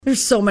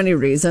There's so many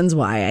reasons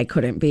why I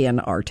couldn't be an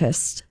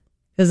artist.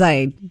 Because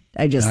I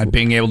just... Not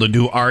being able to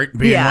do art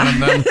being one of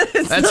them.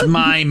 That's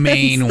my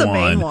main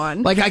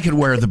one. Like, I could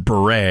wear the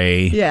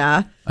beret.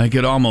 Yeah. I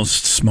could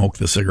almost smoke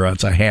the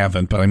cigarettes. I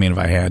haven't, but I mean, if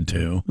I had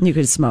to. You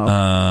could smoke.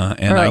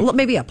 Or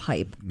maybe a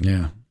pipe.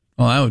 Yeah.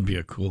 Well, that would be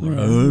a cooler.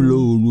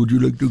 Hello, would you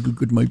like to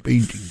look at my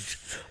paintings?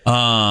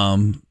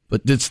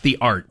 But it's the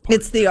art part.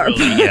 It's the art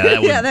part.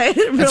 Yeah,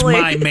 that's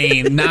my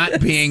main, not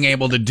being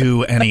able to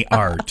do any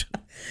art.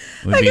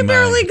 I can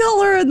barely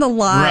color in the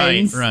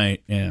lines.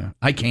 Right, yeah.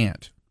 I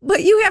can't.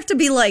 But you have to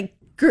be, like,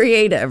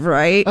 creative,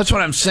 right? That's what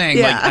I'm saying.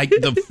 Yeah. Like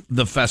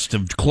the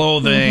festive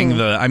clothing,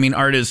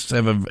 artists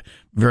have a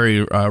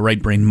very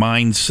right brain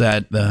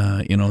mindset.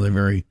 They're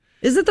very...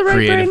 Is it the right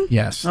creative. brain?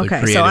 Yes.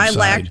 Okay, so I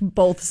lack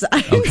both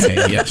sides. Okay,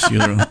 yes. You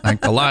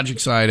like the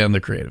logic side and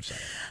the creative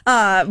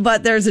side.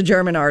 But there's a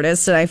German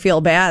artist, and I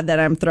feel bad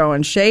that I'm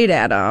throwing shade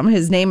at him.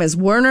 His name is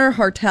Werner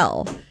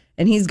Hartel,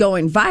 and he's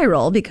going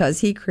viral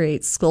because he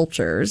creates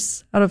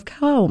sculptures out of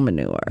cow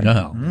manure.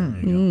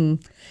 Oh,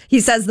 He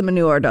says the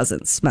manure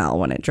doesn't smell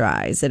when it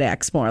dries. It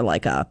acts more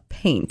like a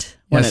paint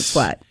when it's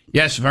wet.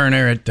 Yes,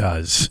 Werner, it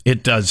does.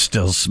 It does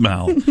still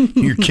smell.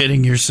 You're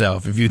kidding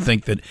yourself if you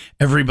think that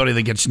everybody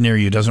that gets near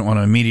you doesn't want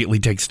to immediately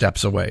take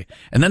steps away.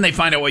 And then they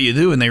find out what you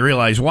do and they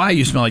realize why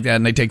you smell like that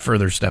and they take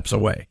further steps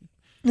away.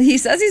 He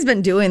says he's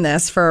been doing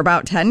this for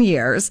about 10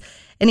 years.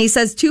 And he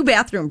says 2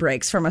 bathroom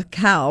breaks from a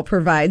cow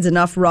provides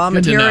enough raw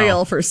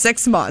material for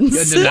 6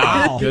 months. Good to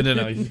know. Good to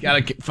know. He's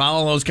got to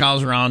follow those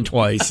cows around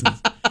twice and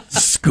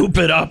scoop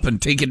it up and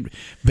take it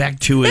back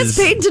to his...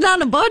 It's painted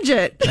on a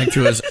budget. Back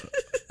to his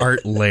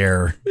art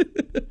lair.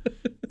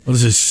 What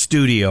is his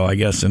studio, I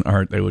guess, in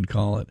art they would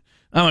call it.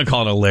 I'm going to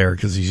call it a lair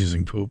because he's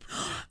using poop.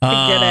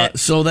 I get it.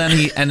 So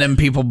then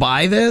people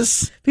buy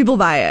this? People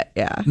buy it,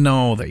 yeah.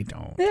 No, they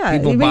don't. Yeah,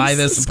 people buy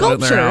this and put it in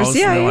their house.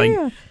 Yeah, and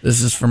they're like,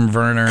 this is from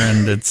Werner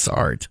and it's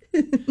art.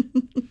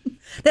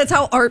 That's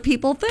how art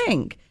people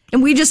think.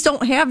 And we just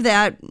don't have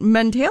that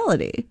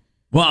mentality.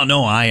 Well,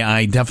 no,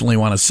 I definitely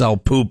want to sell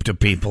poop to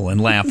people and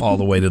laugh all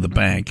the way to the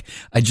bank.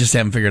 I just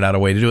haven't figured out a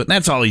way to do it. And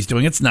that's all he's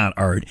doing. It's not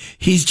art.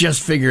 He's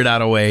just figured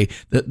out a way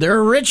that there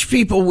are rich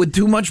people with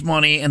too much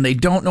money and they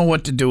don't know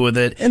what to do with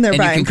it. And you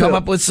can come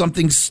up with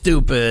something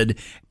stupid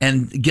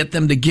and get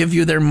them to give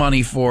you their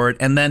money for it.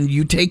 And then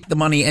you take the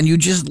money and you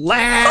just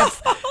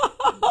laugh.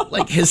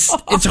 Like it's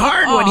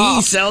hard when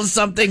he sells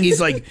something. He's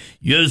like,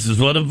 yes, it's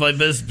one of my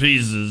best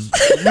pieces.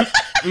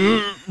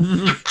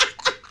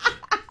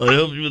 I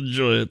hope you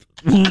enjoy it.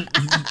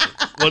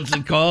 What's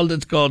it called?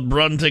 It's called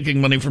Brown taking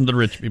money from the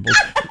rich people.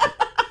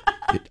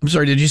 I'm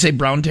sorry, did you say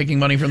Brown taking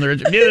money from the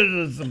rich?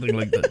 Yeah, something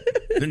like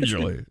that.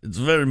 Enjoy. It's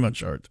very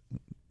much art.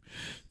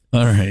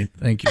 All right.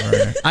 Thank you,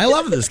 Werner. I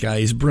love this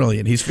guy. He's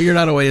brilliant. He's figured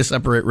out a way to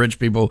separate rich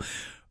people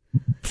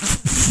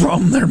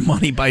from their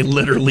money by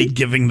literally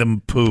giving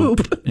them poop.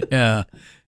 Yeah.